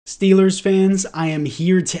Steelers fans, I am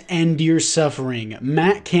here to end your suffering.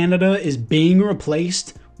 Matt Canada is being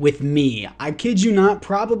replaced with me. I kid you not,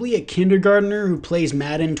 probably a kindergartner who plays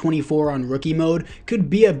Madden 24 on rookie mode could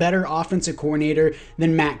be a better offensive coordinator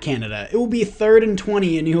than Matt Canada. It will be 3rd and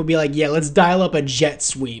 20 and he'll be like, yeah, let's dial up a jet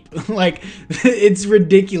sweep. Like, it's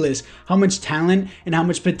ridiculous how much talent and how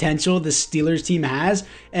much potential the Steelers team has.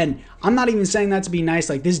 And I'm not even saying that to be nice.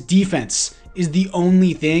 Like, this defense is the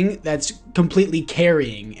only thing that's completely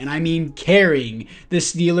carrying, and I mean carrying, the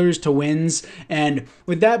Steelers to wins. And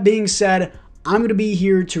with that being said, I'm going to be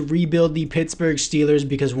here to rebuild the Pittsburgh Steelers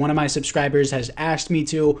because one of my subscribers has asked me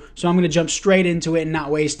to, so I'm going to jump straight into it and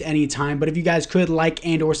not waste any time. But if you guys could like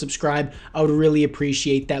and or subscribe, I would really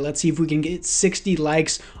appreciate that. Let's see if we can get 60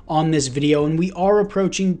 likes on this video, and we are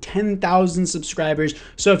approaching 10,000 subscribers.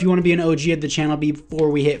 So if you want to be an OG of the channel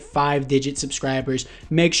before we hit 5-digit subscribers,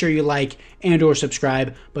 make sure you like and or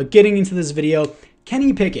subscribe. But getting into this video,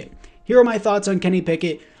 Kenny Pickett. Here are my thoughts on Kenny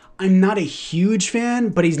Pickett. I'm not a huge fan,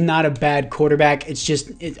 but he's not a bad quarterback. It's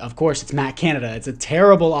just, of course, it's Matt Canada. It's a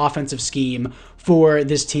terrible offensive scheme for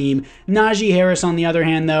this team. Najee Harris, on the other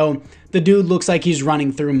hand, though, the dude looks like he's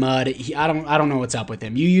running through mud. I don't know what's up with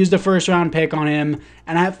him. You used a first-round pick on him,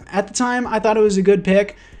 and at the time, I thought it was a good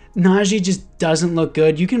pick. Najee just doesn't look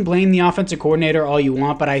good. You can blame the offensive coordinator all you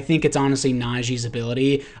want, but I think it's honestly Najee's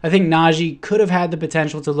ability. I think Najee could have had the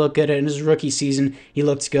potential to look good in his rookie season. He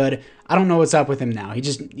looked good. I don't know what's up with him now.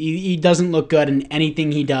 He doesn't look good in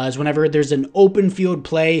anything he does. Whenever there's an open field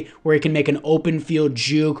play where he can make an open field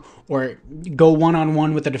juke or go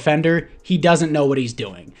one-on-one with a defender, he doesn't know what he's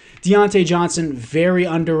doing. Diontae Johnson, very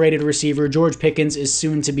underrated receiver. George Pickens is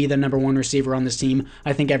soon to be the #1 receiver on this team.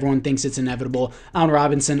 I think everyone thinks it's inevitable. Allen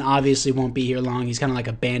Robinson obviously won't be here long. He's kind of like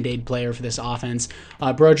a Band-Aid player for this offense.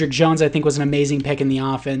 Broderick Jones, I think, was an amazing pick in the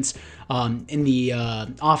offense. In the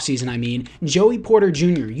offseason, I mean. Joey Porter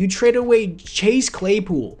Jr., you traded away Chase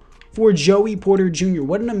Claypool for Joey Porter Jr.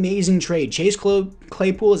 What an amazing trade. Chase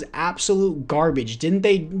Claypool is absolute garbage. Didn't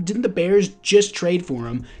the Bears just trade for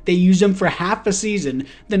him? They used him for half a season,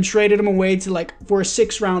 then traded him away to for a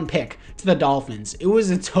 6th-round pick to the Dolphins. It was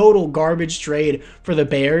a total garbage trade for the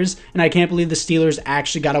Bears, and I can't believe the Steelers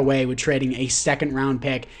actually got away with trading a 2nd-round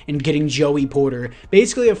pick and getting Joey Porter.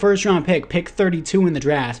 Basically a 1st-round pick 32 in the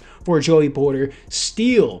draft for Joey Porter.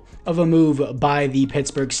 Steal of a move by the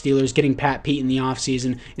Pittsburgh Steelers. Getting Pat Pete in the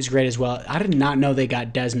offseason is great as well. I did not know they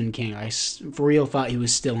got Desmond King. I for real thought he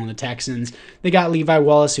was still on the Texans. They got Levi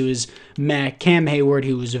Wallace, who is meh. Cam Hayward,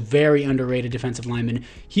 who was a very underrated defensive lineman.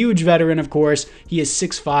 Huge veteran, of course. He is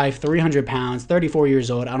 6'5", 300 pounds, 34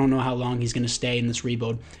 years old. I don't know how long he's going to stay in this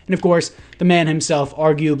rebuild. And, of course, the man himself,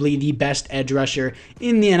 arguably the best edge rusher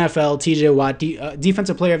in the NFL, TJ Watt.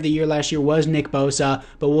 Defensive Player of the Year last year was Nick Bosa,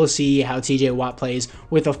 but we'll see how TJ Watt plays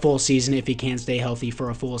with a full season if he can stay healthy for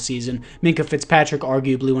a full season. Minkah Fitzpatrick,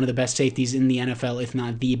 arguably one of the best safeties in the NFL, if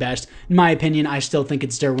not the best. In my opinion, I still think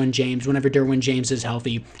it's Derwin James. Whenever Derwin James is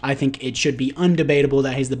healthy, I think it should be undebatable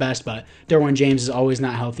that he's the best, but Derwin James is always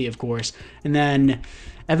not healthy, of course. And then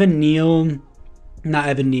Keanu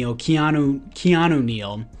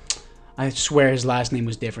Neal. I swear his last name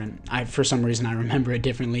was different. For some reason, I remember it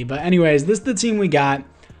differently. But anyways, this is the team we got.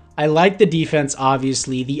 I like the defense,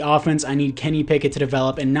 obviously. The offense, I need Kenny Pickett to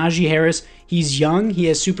develop. And Najee Harris, he's young. He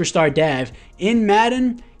has superstar dev. In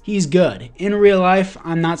Madden, he's good. In real life,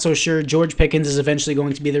 I'm not so sure. George Pickens is eventually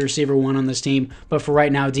going to be the receiver 1 on this team. But for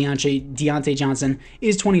right now, Diontae Johnson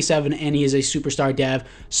is 27, and he is a superstar dev.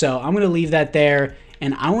 So I'm going to leave that there.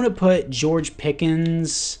 And I want to put George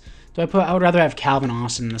Pickens. I would rather have Calvin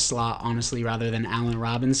Austin in the slot, honestly, rather than Allen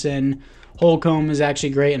Robinson. Holcomb is actually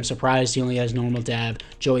great. I'm surprised he only has normal dev.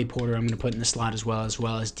 Joey Porter I'm going to put in the slot as well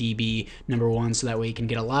as DB #1, so that way he can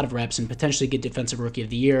get a lot of reps and potentially get Defensive Rookie of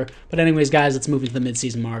the Year. But anyways, guys, let's move into the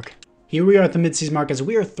midseason mark. Here we are at the midseason mark as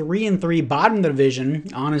we are 3-3, bottom of the division.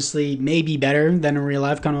 Honestly, maybe better than in real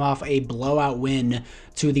life, coming off a blowout win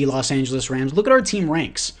to the Los Angeles Rams. Look at our team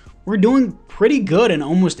ranks. We're doing pretty good in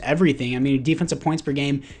almost everything. I mean, defensive points per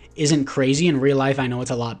game isn't crazy. In real life, I know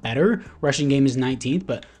it's a lot better. Rushing game is 19th,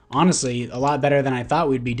 but honestly, a lot better than I thought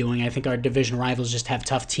we'd be doing. I think our division rivals just have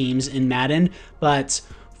tough teams in Madden, but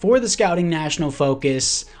for the scouting national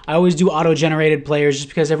focus, I always do auto-generated players just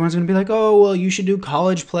because everyone's going to be like, oh, well, you should do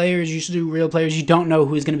college players, you should do real players. You don't know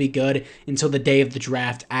who's going to be good until the day of the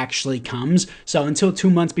draft actually comes. So until 2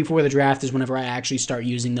 months before the draft is whenever I actually start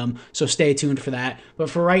using them. So stay tuned for that. But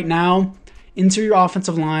for right now, interior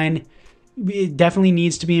offensive line, it definitely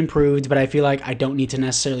needs to be improved, but I feel like I don't need to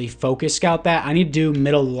necessarily focus scout that. I need to do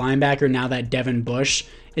middle linebacker now that Devin Bush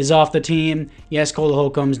is off the team. Yes, Cole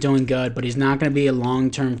Holcomb's doing good, but he's not going to be a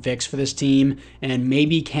long-term fix for this team. And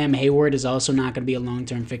maybe Cam Hayward is also not going to be a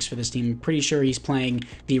long-term fix for this team. I'm pretty sure he's playing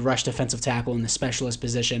the rush defensive tackle in the specialist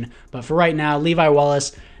position. But for right now, Levi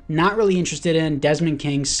Wallace, not really interested in. Desmond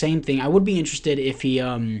King, same thing. I would be interested if he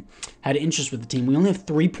had interest with the team. We only have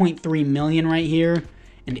 $3.3 million right here.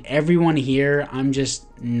 And everyone here, I'm just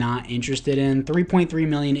not interested in. $3.3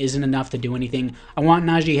 million isn't enough to do anything. I want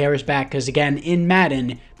Najee Harris back because, again, in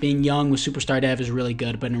Madden, being young with Superstar Dev is really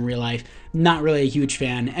good. But in real life, not really a huge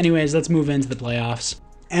fan. Anyways, let's move into the playoffs.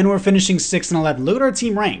 And we're finishing 6-11. Look at our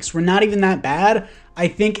team ranks. We're not even that bad. I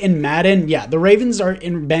think in Madden, yeah, the Ravens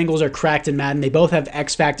and Bengals are cracked in Madden. They both have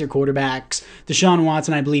X-Factor quarterbacks. Deshaun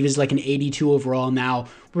Watson, I believe, is like an 82 overall now.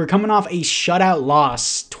 We're coming off a shutout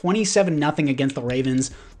loss, 27-0 against the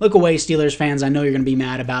Ravens. Look away, Steelers fans. I know you're going to be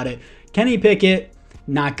mad about it. Kenny Pickett,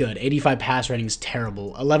 not good. 85 pass rating is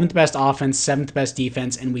terrible. 11th best offense, 7th best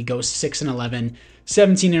defense, and we go 6-11.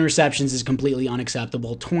 17 interceptions is completely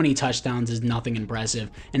unacceptable. 20 touchdowns is nothing impressive.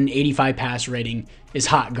 And an 85 pass rating is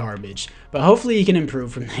hot garbage. But hopefully he can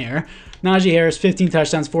improve from there. Najee Harris, 15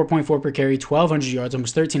 touchdowns, 4.4 per carry, 1,200 yards,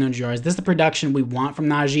 almost 1,300 yards. This is the production we want from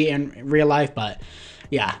Najee in real life, but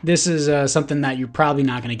yeah, this is something that you're probably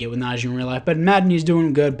not going to get with Najee in real life. But Madden, he's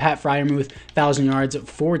doing good. Pat Freiermuth, 1,000 yards,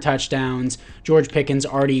 4 touchdowns. George Pickens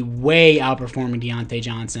already way outperforming Deontay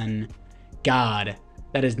Johnson. God,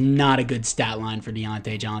 that is not a good stat line for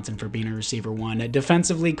Deontay Johnson for being a receiver one.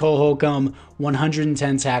 Defensively, Cole Holcomb,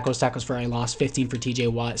 110 tackles. Tackles for a loss, 15 for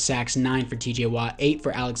TJ Watt. Sacks, 9 for TJ Watt. 8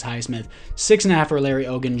 for Alex Highsmith. 6.5 for Larry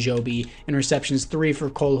Ogunjobi. Interceptions, 3 for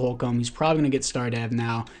Cole Holcomb. He's probably going to get started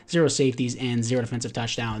now. 0 safeties and 0 defensive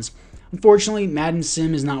touchdowns. Unfortunately, Madden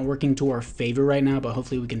Sim is not working to our favor right now, but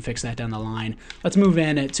hopefully we can fix that down the line. Let's move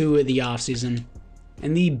in to the offseason.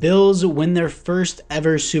 And the Bills win their first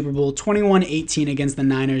ever Super Bowl, 21-18 against the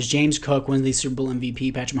Niners. James Cook wins the Super Bowl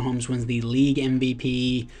MVP. Patrick Mahomes wins the league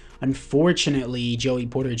MVP. Unfortunately, Joey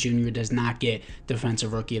Porter Jr. does not get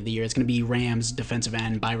Defensive Rookie of the Year. It's going to be Rams defensive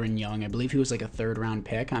end Byron Young. I believe he was like a 3rd-round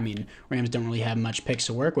pick. I mean, Rams don't really have much picks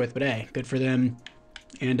to work with, but hey, good for them.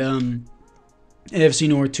 And AFC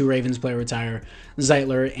North, 2 Ravens player retire,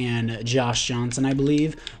 Zeitler and Josh Johnson, I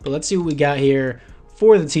believe. But let's see what we got here.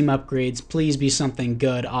 For the team upgrades, please be something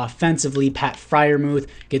good. Offensively, Pat Freiermuth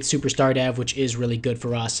gets Superstar Dev, which is really good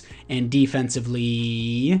for us. And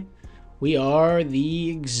defensively, we are the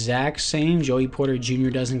exact same. Joey Porter Jr.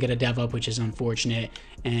 doesn't get a dev up, which is unfortunate.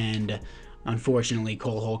 And unfortunately,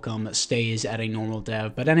 Cole Holcomb stays at a normal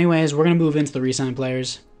dev. But anyways, we're going to move into the re-sign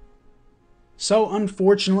players. So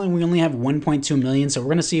unfortunately, we only have 1.2 million, so we're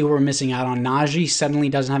going to see who we're missing out on. Najee suddenly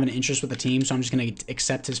doesn't have an interest with the team, so I'm just going to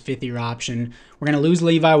accept his 5th-year option. We're going to lose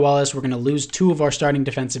Levi Wallace. We're going to lose 2 of our starting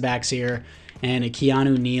defensive backs here, and a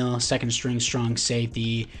Keanu Neal, 2nd-string strong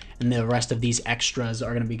safety, and the rest of these extras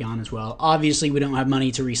are going to be gone as well. Obviously, we don't have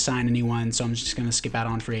money to re-sign anyone, so I'm just going to skip out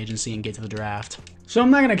on free agency and get to the draft. So I'm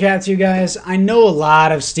not going to catch you guys. I know a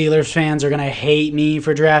lot of Steelers fans are going to hate me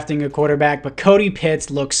for drafting a quarterback, but Cody Pitts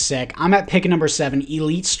looks sick. I'm at pick number 7.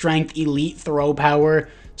 Elite strength, elite throw power,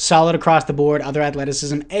 solid across the board, other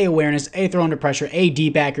athleticism, A awareness, A throw under pressure, A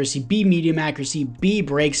deep accuracy, B medium accuracy, B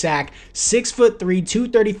break sack, 6'3",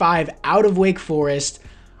 235 out of Wake Forest.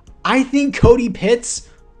 I think Cody Pitts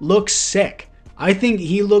looks sick. I think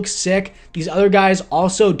he looks sick. These other guys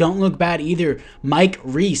also don't look bad either. Mike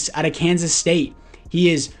Reese out of Kansas State. He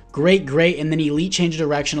is great, and then elite change of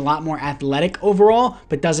direction, a lot more athletic overall,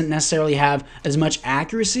 but doesn't necessarily have as much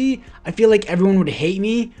accuracy. I feel like everyone would hate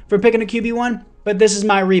me for picking a QB1, but this is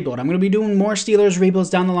my rebuild. I'm going to be doing more Steelers rebuilds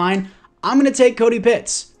down the line. I'm going to take Cody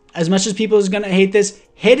Pitts. As much as people is going to hate this,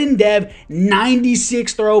 hidden dev,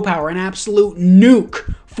 96 throw power, an absolute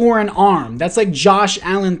nuke for an arm. That's like Josh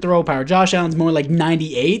Allen throw power. Josh Allen's more like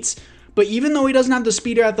 98, but even though he doesn't have the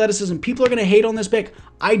speed or athleticism, people are going to hate on this pick.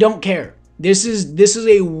 I don't care. This is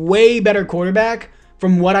a way better quarterback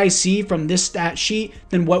from what I see from this stat sheet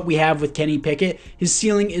than what we have with Kenny Pickett. His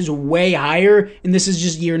ceiling is way higher, and this is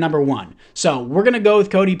just year number 1. So we're going to go with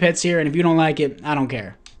Cody Pitts here, and if you don't like it, I don't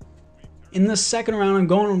care. In the 2nd round, I'm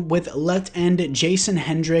going with left end Jason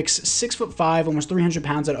Hendricks, 6'5", almost 300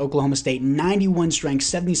 pounds at Oklahoma State, 91 strength,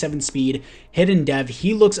 77 speed, hidden dev.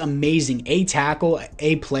 He looks amazing. A tackle,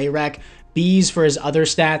 A play rec, B's for his other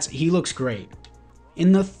stats. He looks great.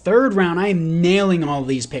 In the 3rd round, I am nailing all of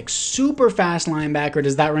these picks. Super fast linebacker.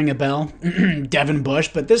 Does that ring a bell? Devin Bush.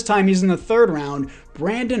 But this time he's in the 3rd round.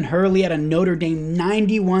 Brandon Hurley at a Notre Dame,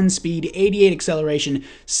 91 speed, 88 acceleration,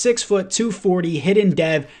 6', 240, hidden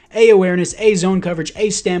dev, A awareness, A zone coverage, A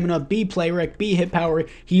stamina, B play rec, B hit power.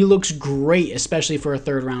 He looks great, especially for a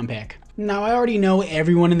 3rd round pick. Now, I already know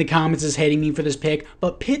everyone in the comments is hating me for this pick,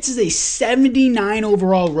 but Pitts is a 79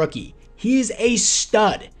 overall rookie. He is a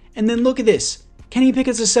stud. And then look at this. Kenny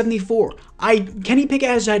Pickett's a 74. Kenny Pickett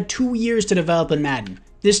has had 2 years to develop in Madden.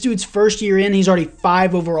 This dude's first year in, he's already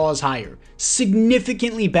 5 overalls higher.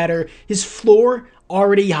 Significantly better. His floor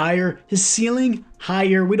already higher. His ceiling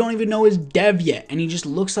higher. We don't even know his dev yet, and he just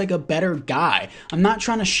looks like a better guy. I'm not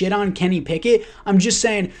trying to shit on Kenny Pickett. I'm just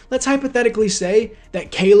saying, let's hypothetically say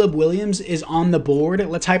that Caleb Williams is on the board.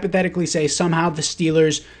 Let's hypothetically say somehow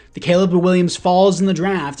the Caleb Williams falls in the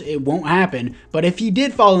draft. It won't happen, but if he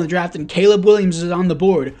did fall in the draft and Caleb Williams is on the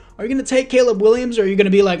board, are you going to take Caleb Williams, or are you going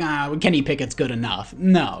to be like, Kenny Pickett's good enough?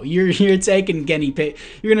 No, you're taking Kenny Pickett.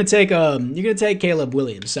 You're going to take Caleb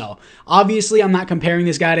Williams. So obviously, I'm not comparing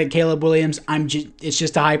this guy to Caleb Williams. It's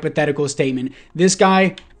just a hypothetical statement. This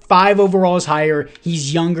guy, 5 overalls higher.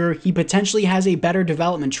 He's younger. He potentially has a better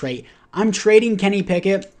development trait. I'm trading Kenny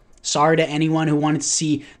Pickett. Sorry to anyone who wanted to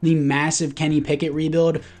see the massive Kenny Pickett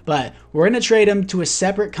rebuild, but we're going to trade him to a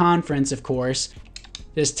separate conference, of course.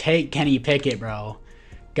 Just take Kenny Pickett, bro.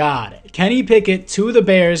 God, Kenny Pickett to the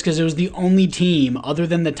Bears because it was the only team other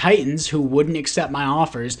than the Titans who wouldn't accept my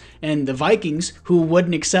offers, and the Vikings who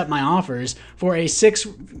wouldn't accept my offers for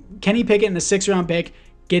Kenny Pickett in a 6th-round pick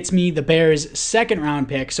gets me the Bears' 2nd-round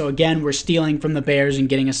pick. So again, we're stealing from the Bears and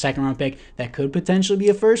getting a 2nd-round pick that could potentially be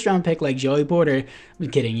a 1st-round pick like Joey Porter. I'm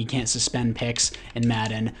kidding, you can't suspend picks in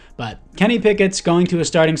Madden. But Kenny Pickett's going to a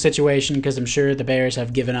starting situation because I'm sure the Bears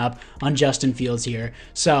have given up on Justin Fields here.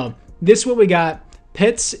 So this is what we got.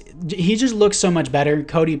 Pitts, he just looks so much better.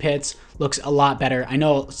 Cody Pitts looks a lot better. I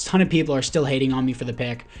know a ton of people are still hating on me for the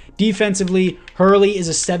pick. Defensively, Hurley is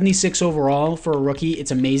a 76 overall for a rookie.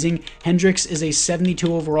 It's amazing. Hendricks is a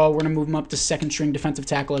 72 overall. We're going to move him up to 2nd-string defensive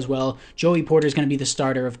tackle as well. Joey Porter is going to be the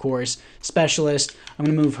starter, of course. Specialist, I'm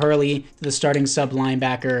going to move Hurley to the starting sub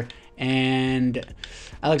linebacker. And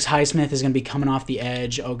Alex Highsmith is going to be coming off the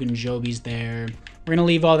edge. Ogunjobi's there. We're going to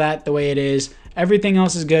leave all that the way it is. Everything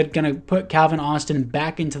else is good. Going to put Calvin Austin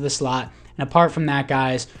back into the slot. And apart from that,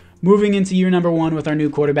 guys, moving into year number 1 with our new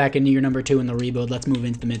quarterback into year number 2 in the rebuild, let's move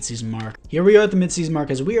into the midseason mark. Here we are at the midseason mark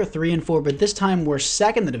as we are 3-4, but this time we're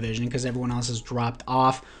 2nd in the division because everyone else has dropped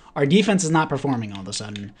off. Our defense is not performing all of a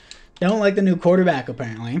sudden. Don't like the new quarterback,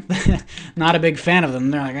 apparently. Not a big fan of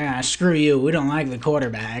them. They're like, screw you. We don't like the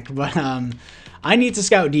quarterback. But I need to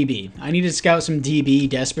scout DB. I need to scout some DB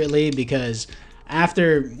desperately because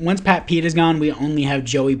once Pat Pete is gone, we only have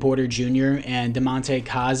Joey Porter Jr. and DeMonte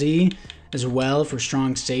Kazi as well for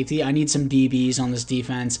strong safety. I need some DBs on this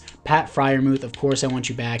defense. Pat Freiermuth, of course, I want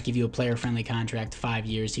you back. Give you a player-friendly contract, 5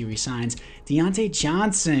 years. He resigns. Deontay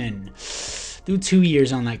Johnson. Do 2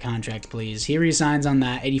 years on that contract, please. He resigns on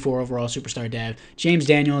that. 84 overall superstar dev. James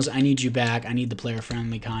Daniels, I need you back. I need the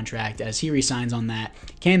player-friendly contract as he resigns on that.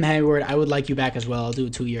 Cam Hayward, I would like you back as well. I'll do a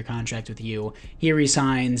 2-year contract with you. He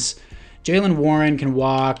resigns. Jalen Warren can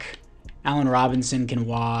walk. Allen Robinson can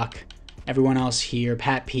walk. Everyone else here,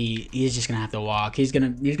 Pat Pete, he's just gonna have to walk. He's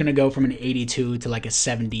gonna go from an 82 to like a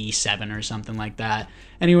 77 or something like that.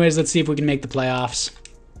 Anyways, let's see if we can make the playoffs.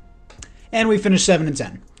 And we finished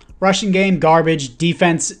 7-10. Rushing game, garbage.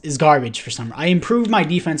 Defense is garbage for some reason. I improved my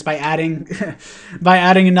defense by adding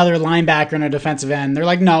another linebacker and a defensive end. They're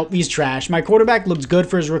like, no, he's trash. My quarterback looks good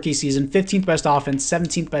for his rookie season. 15th best offense,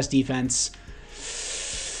 17th best defense.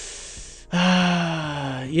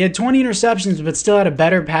 He had 20 interceptions, but still had a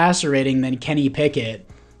better passer rating than Kenny Pickett.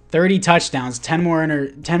 30 touchdowns, 10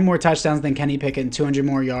 more touchdowns than Kenny Pickett, and 200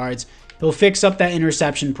 more yards. He'll fix up that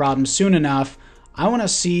interception problem soon enough. I want to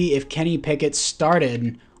see if Kenny Pickett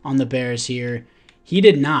started on the Bears here. He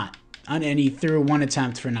did not, and he threw 1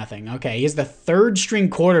 attempt for nothing. Okay, he's the 3rd-string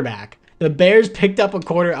quarterback. The Bears picked up a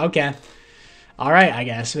quarter. Okay. All right, I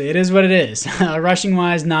guess. It is what it is.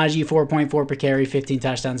 Rushing-wise, Najee, 4.4 per carry, 15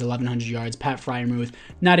 touchdowns, 1,100 yards. Pat Freiermuth,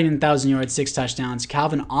 not even 1,000 yards, 6 touchdowns.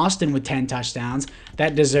 Calvin Austin with 10 touchdowns.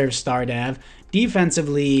 That deserves star dev.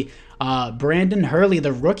 Defensively, Brandon Hurley,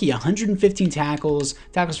 the rookie, 115 tackles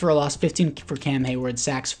for a loss, 15 for Cam Hayward,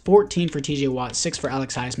 sacks 14 for TJ Watt, 6 for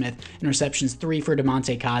Alex Highsmith, interceptions 3 for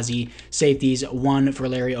DeMonte Kazi, safeties 1 for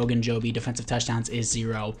Larry Ogunjobi, defensive touchdowns is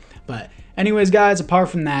 0. But anyways, guys, apart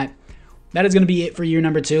from that, that is going to be it for year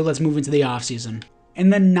number 2. Let's move into the offseason.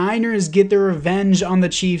 And the Niners get their revenge on the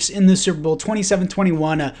Chiefs in the Super Bowl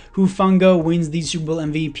 27-21. Hufanga wins the Super Bowl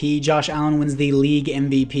MVP. Josh Allen wins the league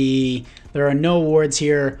MVP. There are no awards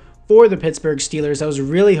here for the Pittsburgh Steelers. I was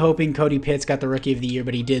really hoping Cody Pitts got the Rookie of the Year,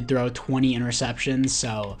 but he did throw 20 interceptions,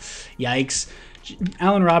 so yikes.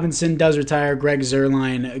 Allen Robinson does retire. Greg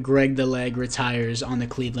Zuerlein, Greg the Leg, retires on the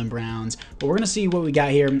Cleveland Browns. But we're going to see what we got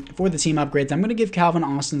here for the team upgrades. I'm going to give Calvin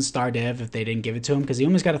Austin star dev if they didn't give it to him, because he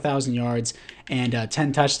almost got 1,000 yards and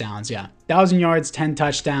 10 touchdowns. Yeah, 1,000 yards, 10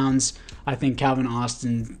 touchdowns. I think Calvin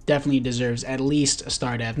Austin definitely deserves at least a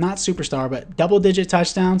star dev. Not superstar, but double-digit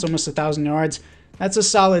touchdowns, almost 1,000 yards. That's a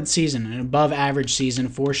solid season, an above-average season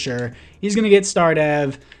for sure. He's going to get star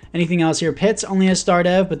dev. Anything else here? Pitts only has star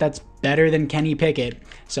dev, but that's better than Kenny Pickett.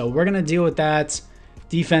 So we're going to deal with that.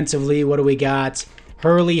 Defensively, what do we got?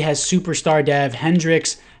 Hurley has superstar dev.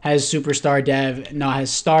 Hendricks has superstar dev. No,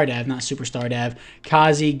 has star dev, not superstar dev.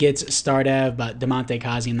 Kazi gets star dev, but DeMonte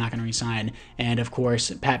Kazi I'm not going to resign. And of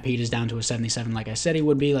course, Pat Pete is down to a 77 like I said he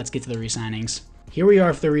would be. Let's get to the resignings. Here we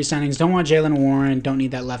are for the re-signings. Don't want Jalen Warren. Don't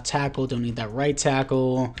need that left tackle. Don't need that right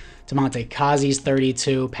tackle. DeMonte Kazi's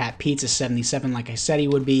 32. Pat Pete's is 77 like I said he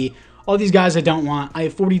would be. All these guys I don't want. I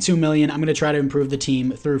have $42 million. I'm going to try to improve the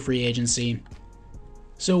team through free agency.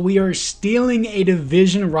 So we are stealing a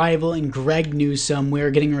division rival in Greg Newsome. We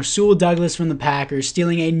are getting Rasul Douglas from the Packers,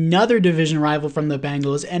 stealing another division rival from the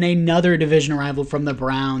Bengals, and another division rival from the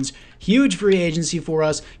Browns. Huge free agency for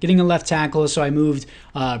us. Getting a left tackle, so I moved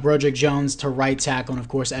Broderick Jones to right tackle, and of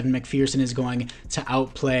course Evan McPherson is going to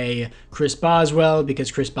outplay Chris Boswell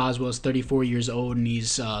because Chris Boswell is 34 years old and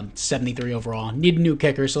he's 73 overall. Need a new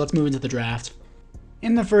kicker, so let's move into the draft.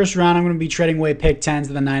 In the first round, I'm going to be trading away pick 10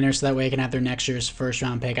 to the Niners so that way I can have their next year's first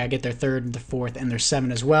round pick. I get their third, their fourth, and their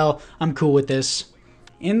 7 as well. I'm cool with this.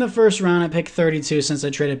 In the first round, I picked 32 since I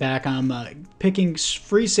traded back. I'm picking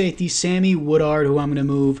free safety Sammy Woodard, who I'm going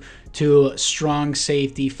to move to strong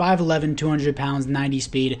safety. 5'11", 200 pounds, 90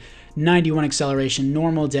 speed, 91 acceleration,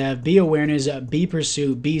 normal dev, B awareness, B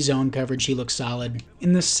pursuit, B zone coverage. He looks solid.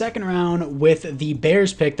 In the second round, with the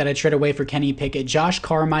Bears pick that I traded away for Kenny Pickett, Josh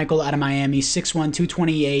Carmichael out of Miami, 6'1",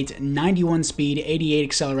 228, 91 speed, 88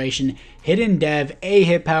 acceleration, hidden dev, A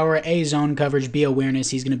hit power, A zone coverage, B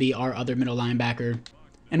awareness. He's going to be our other middle linebacker.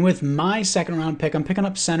 And with my second round pick, I'm picking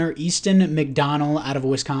up center Easton McDonald out of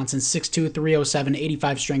Wisconsin, 6'2", 307,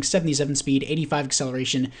 85 strength, 77 speed, 85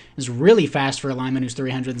 acceleration. Is really fast for a lineman who's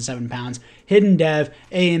 307 pounds. Hidden dev,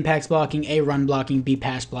 A impact blocking, A run blocking, B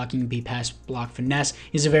pass blocking, B pass block finesse.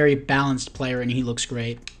 He's a very balanced player and he looks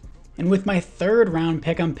great. And with my third round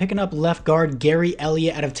pick, I'm picking up left guard Gary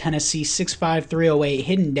Elliott out of Tennessee, 6'5", 308,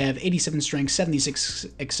 hidden dev, 87 strength, 76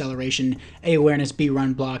 acceleration, A awareness, B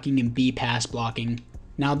run blocking, and B pass blocking.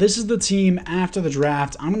 Now, this is the team after the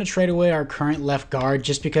draft. I'm going to trade away our current left guard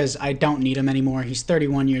just because I don't need him anymore. He's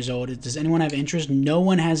 31 years old. Does anyone have interest? No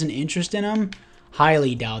one has an interest in him?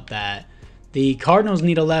 Highly doubt that. The Cardinals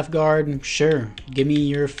need a left guard. Sure. Give me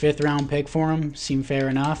your 5th round pick for him. Seem fair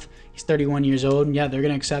enough. He's 31 years old. Yeah, they're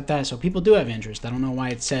going to accept that. So people do have interest. I don't know why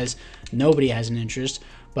it says nobody has an interest.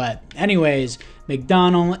 But anyways,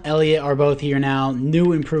 McDonald, Elliott are both here now.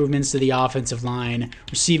 New improvements to the offensive line.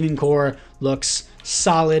 Receiving core looks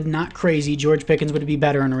solid, not crazy. George Pickens would be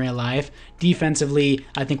better in real life. Defensively,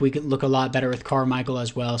 I think we could look a lot better with Carmichael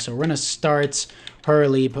as well. So we're going to start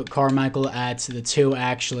Hurley, put Carmichael at the 2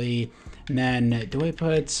 actually. And then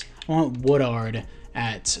I want Woodard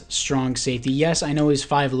at strong safety. Yes, I know he's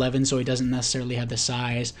 5'11", so he doesn't necessarily have the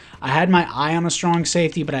size. I had my eye on a strong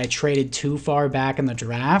safety, but I traded too far back in the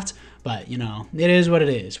draft. But, you know, it is what it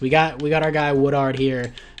is. We got our guy Woodard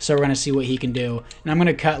here, so we're going to see what he can do. And I'm going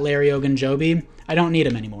to cut Larry Ogunjobi. I don't need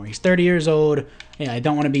him anymore. He's 30 years old. Yeah, I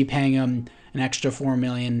don't want to be paying him an extra $4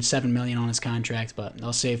 million, $7 million on his contract, but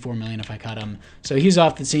I'll save $4 million if I cut him. So he's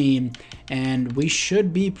off the team, and we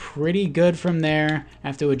should be pretty good from there. I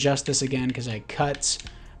have to adjust this again because I cut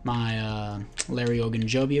my Larry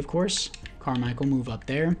Ogunjobi, of course. Carmichael, move up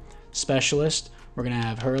there. Specialist, we're going to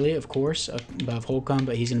have Hurley, of course, above Holcomb,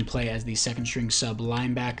 but he's going to play as the second-string sub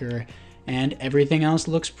linebacker, and everything else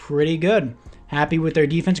looks pretty good. Happy with their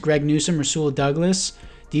defense. Greg Newsome, Rasul Douglas.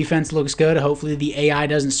 Defense looks good. Hopefully the AI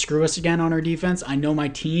doesn't screw us again on our defense. I know my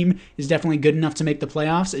team is definitely good enough to make the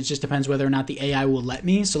playoffs. It just depends whether or not the AI will let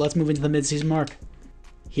me. So let's move into the midseason mark.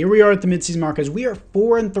 Here we are at the midseason mark as we are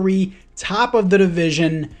 4-3, top of the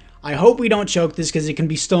division. I hope we don't choke this because it can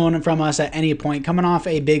be stolen from us at any point. Coming off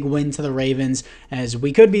a big win to the Ravens, as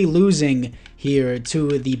we could be losing here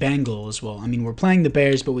to the Bengals. Well, I mean, we're playing the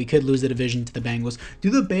Bears, but we could lose the division to the Bengals. Do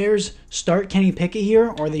the Bears start Kenny Pickett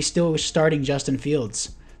here, or are they still starting Justin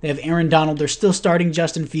Fields? They have Aaron Donald. They're still starting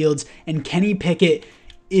Justin Fields, and Kenny Pickett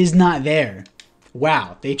is not there.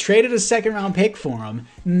 Wow, they traded a second-round pick for him,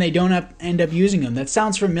 and they don't end up using him. That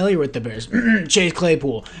sounds familiar with the Bears. Chase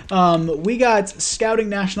Claypool. We got scouting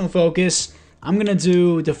national focus. I'm going to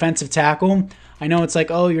do defensive tackle. I know it's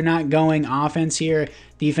like, oh, you're not going offense here.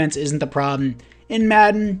 Defense isn't the problem. In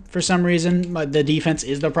Madden, for some reason, the defense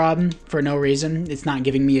is the problem for no reason. It's not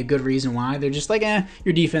giving me a good reason why. They're just like,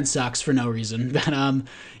 your defense sucks for no reason. But,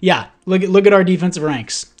 yeah, look at our defensive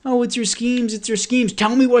ranks. Oh, it's your schemes. It's your schemes.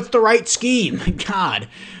 Tell me what's the right scheme. God.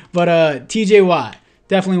 But, TJ Watt,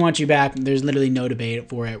 definitely want you back. There's literally no debate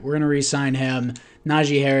for it. We're going to re-sign him.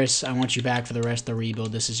 Najee Harris, I want you back for the rest of the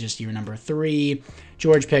rebuild. This is just year number 3.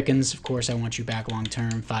 George Pickens, of course, I want you back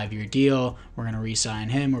long-term, 5-year deal. We're going to re-sign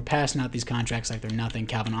him. We're passing out these contracts like they're nothing.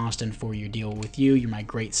 Calvin Austin, 4-year deal with you. You're my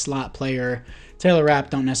great slot player. Taylor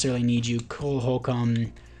Rapp, don't necessarily need you. Cole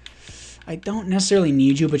Holcomb, I don't necessarily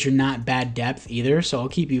need you, but you're not bad depth either, so I'll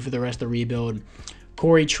keep you for the rest of the rebuild.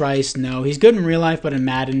 Corey Trice, no. He's good in real life, but in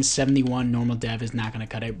Madden, 71 normal dev is not going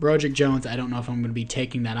to cut it. Broderick Jones, I don't know if I'm going to be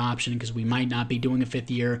taking that option because we might not be doing a 5th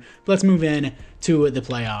year. But let's move in to the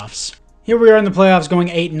playoffs. Here we are in the playoffs, going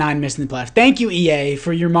 8-9, missing the playoffs. Thank you, EA,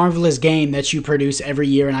 for your marvelous game that you produce every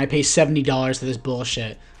year, and I pay $70 for this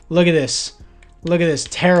bullshit. Look at this. Look at this.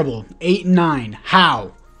 Terrible. 8-9.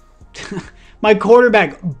 How? My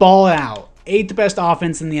quarterback balled out. 8th best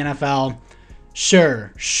offense in the NFL.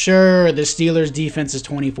 Sure, the Steelers defense is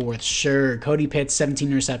 24th. Sure, Cody Pitts,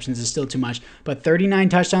 17 receptions is still too much. But 39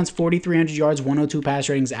 touchdowns, 4,300 yards, 102 pass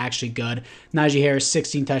rating is actually good. Najee Harris,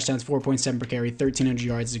 16 touchdowns, 4.7 per carry, 1,300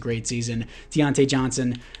 yards is a great season. Deontay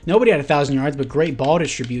Johnson, nobody had 1,000 yards, but great ball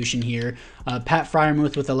distribution here. Pat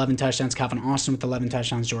Freiermuth with 11 touchdowns, Calvin Austin with 11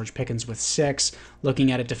 touchdowns, George Pickens with 6.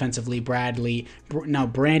 Looking at it defensively,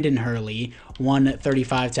 Brandon Hurley,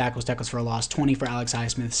 135 tackles for a loss, 20 for Alex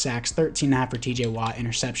Highsmith, sacks, 13.5 for TJ Watt,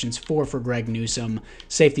 interceptions, 4 for Greg Newsome,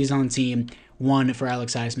 safeties on the team, 1 for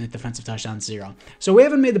Alex Highsmith, defensive touchdowns, 0. So we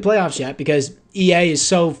haven't made the playoffs yet because EA is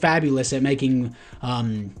so fabulous at making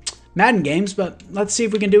Madden games, but let's see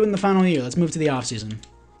if we can do it in the final year. Let's move to the offseason.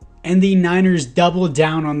 And the Niners double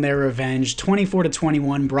down on their revenge.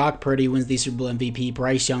 24-21, Brock Purdy wins the Super Bowl MVP.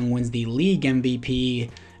 Bryce Young wins the league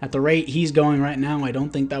MVP. At the rate he's going right now, I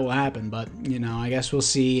don't think that will happen. But, you know, I guess we'll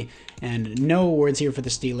see. And no awards here for the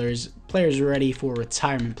Steelers. Players ready for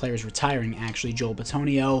retirement. Players retiring, actually. Joel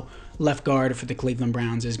Bitonio, left guard for the Cleveland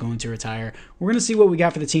Browns, is going to retire. We're going to see what we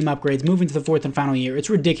got for the team upgrades. Moving to the 4th and final year. It's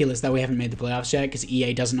ridiculous that we haven't made the playoffs yet because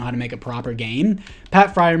EA doesn't know how to make a proper game.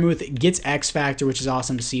 Pat Freiermuth gets X Factor, which is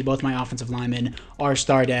awesome to see. Both my offensive linemen are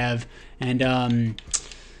star dev. And,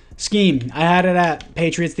 scheme. I had it at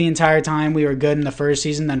Patriots the entire time. We were good in the first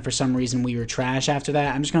season. Then for some reason we were trash after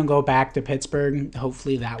that. I'm just going to go back to Pittsburgh.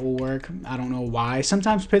 Hopefully that will work. I don't know why.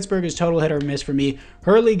 Sometimes Pittsburgh is total hit or miss for me.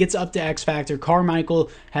 Hurley gets up to X Factor.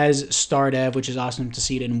 Carmichael has star dev, which is awesome to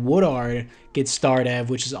see. And Woodard gets star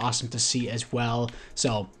dev, which is awesome to see as well.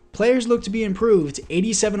 So players look to be improved.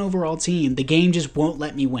 87 overall team. The game just won't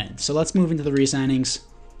let me win. So let's move into the re-signings.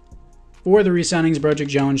 For the re-signings, Broderick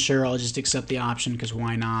Jones, sure, I'll just accept the option because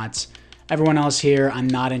why not? Everyone else here, I'm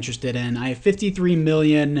not interested in. I have $53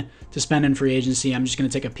 million to spend in free agency. I'm just going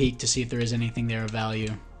to take a peek to see if there is anything there of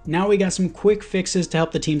value. Now we got some quick fixes to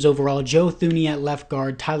help the teams overall. Joe Thuney at left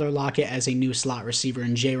guard, Tyler Lockett as a new slot receiver,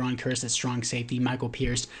 and Jaron Kearse at strong safety, Michael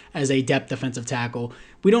Pierce as a depth defensive tackle.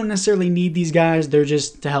 We don't necessarily need these guys. They're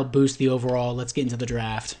just to help boost the overall. Let's get into the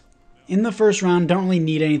draft. In the first round, don't really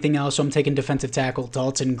need anything else, so I'm taking defensive tackle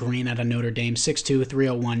Dalton Green out of Notre Dame, 6'2",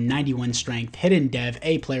 301, 91 strength, hidden dev,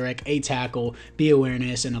 A play rec, A tackle, B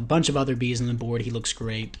awareness, and a bunch of other Bs on the board. He looks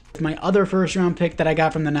great. With my other first round pick that I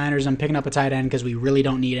got from the Niners, I'm picking up a tight end because we really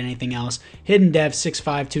don't need anything else. Hidden dev, 6'5",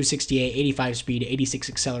 268, 85 speed, 86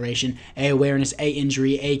 acceleration, A awareness, A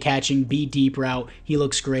injury, A catching, B deep route. He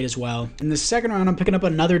looks great as well. In the second round, I'm picking up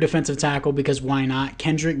another defensive tackle because why not?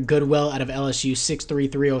 Kendrick Goodwill out of LSU,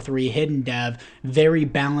 6'3", 303, hidden dev, very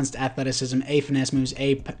balanced athleticism, A finesse moves,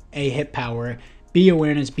 A hip power, B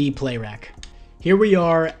awareness, B play rec. Here we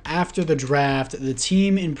are after the draft. The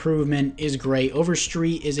team improvement is great.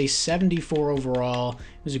 Overstreet is a 74 overall.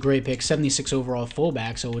 It was a great pick. 76 overall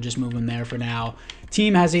fullback, so we'll just move him there for now.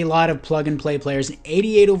 Team has a lot of plug-and-play players. An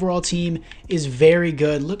 88 overall team is very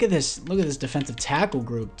good. Look at this. Look at this defensive tackle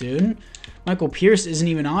group, dude. Michael Pierce isn't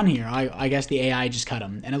even on here. I guess the AI just cut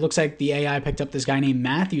him. And it looks like the AI picked up this guy named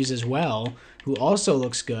Matthews as well, who also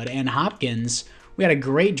looks good. And Hopkins. We had a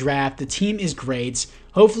great draft. The team is great.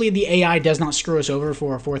 Hopefully the AI does not screw us over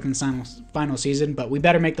for our 4th and final season, but we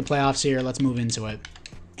better make the playoffs here. Let's move into it.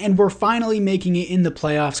 And we're finally making it in the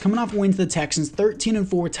playoffs. Coming off a win to the Texans,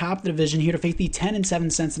 13-4, top of the division, here to face the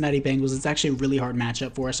 10-7 Cincinnati Bengals. It's actually a really hard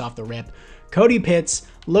matchup for us off the rip. Cody Pitts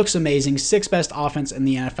looks amazing. 6th best offense in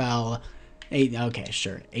the NFL. Okay,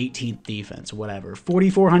 sure. 18th defense, whatever.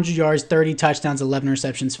 4,400 yards, 30 touchdowns, 11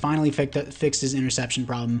 receptions. Finally fixed his interception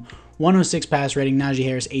problem. 106 pass rating. Najee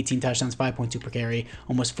Harris, 18 touchdowns, 5.2 per carry,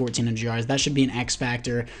 almost 1,400 yards. That should be an X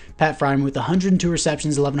factor. Pat Fryman with 102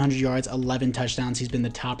 receptions, 1,100 yards, 11 touchdowns. He's been the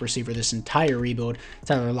top receiver this entire rebuild.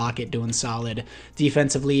 Tyler Lockett doing solid.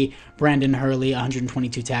 Defensively, Brandon Hurley,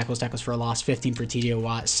 122 tackles for a loss, 15 for TJ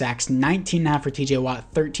Watt. Sacks, 19.5 for TJ Watt,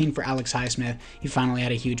 13 for Alex Highsmith. He finally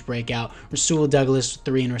had a huge breakout. Rasul Douglas,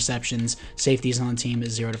 3 interceptions. Safeties on the team,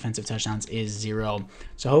 0 defensive touchdowns is 0.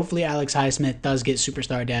 So hopefully Alex Highsmith does get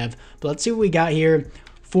superstar dev. But let's see what we got here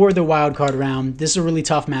for the wild card round. This is a really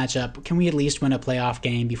tough matchup. Can we at least win a playoff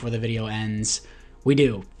game before the video ends? We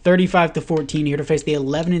do. 35-14 here to face the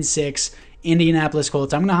 11-6 Indianapolis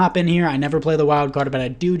Colts. I'm going to hop in here. I never play the wild card, but I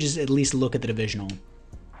do just at least look at the divisional.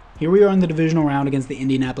 Here we are in the divisional round against the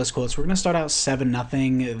Indianapolis Colts. We're going to start out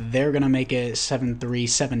 7-0. They're going to make it 7-3,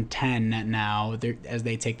 7-10 now as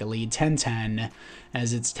they take the lead. 10-10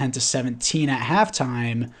 as it's 10-17 at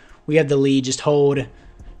halftime. We have the lead. Just hold.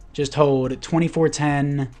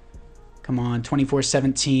 24-10. Come on.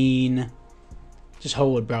 24-17. Just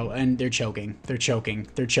hold, bro. And they're choking.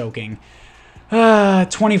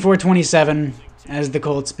 24-27 as the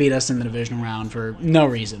Colts beat us in the divisional round for no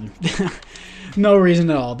reason. No reason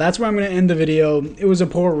at all. That's where I'm going to end the video. It was a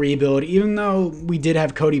poor rebuild, even though we did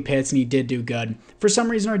have Cody Pitts and he did do good. For some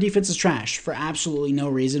reason, our defense is trash. For absolutely no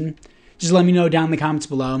reason. Just let me know down in the comments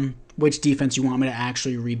below which defense you want me to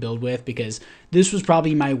actually rebuild with, because this was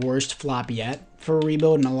probably my worst flop yet for a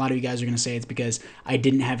rebuild, and a lot of you guys are going to say it's because I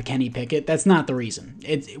didn't have Kenny Pickett. That's not the reason.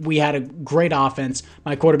 We had a great offense.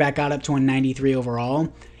 My quarterback got up to a 93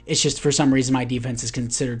 overall. It's just for some reason my defense is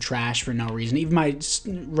considered trash for no reason. Even my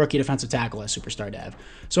rookie defensive tackle has superstar dev.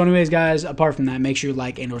 So anyways, guys, apart from that, make sure you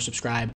like and or subscribe.